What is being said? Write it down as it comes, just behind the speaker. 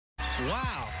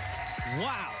Wow.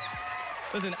 Wow.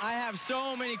 Listen, I have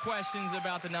so many questions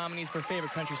about the nominees for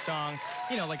favorite country song.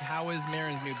 You know, like how is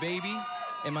Marin's new baby?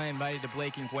 Am I invited to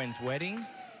Blake and Gwen's wedding?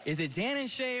 Is it Dan and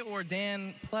Shay or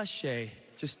Dan plus Shay?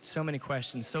 Just so many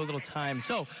questions, so little time.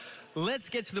 So let's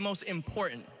get to the most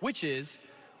important, which is,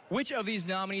 which of these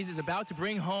nominees is about to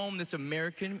bring home this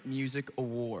American Music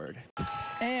Award?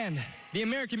 And the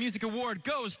American Music Award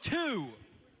goes to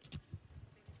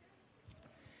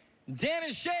Dan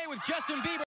and Shay with Justin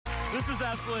Bieber. This is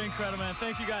absolutely incredible, man.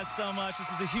 Thank you guys so much.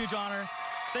 This is a huge honor.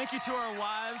 Thank you to our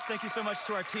wives. Thank you so much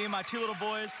to our team, my 2 little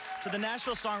boys, to the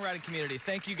Nashville songwriting community.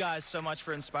 Thank you guys so much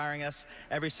for inspiring us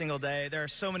every single day. There are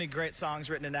so many great songs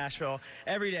written in Nashville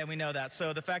every day, we know that.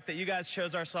 So the fact that you guys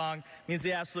chose our song means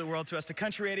the absolute world to us. To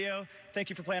Country Radio, thank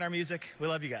you for playing our music. We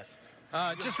love you guys.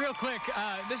 Just real quick,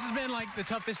 this has been like the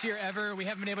toughest year ever. We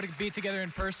haven't been able to be together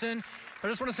in person. But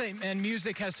I just want to say, man,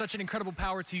 music has such an incredible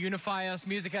power to unify us.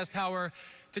 Music has power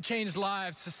to change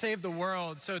lives, to save the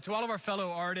world. So to all of our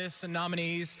fellow artists and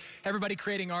nominees, everybody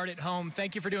creating art at home,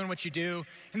 thank you for doing what you do.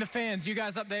 And the fans, you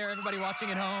guys up there, everybody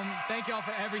watching at home, thank you all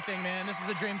for everything, man. This is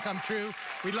a dream come true.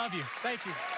 We love you. Thank you.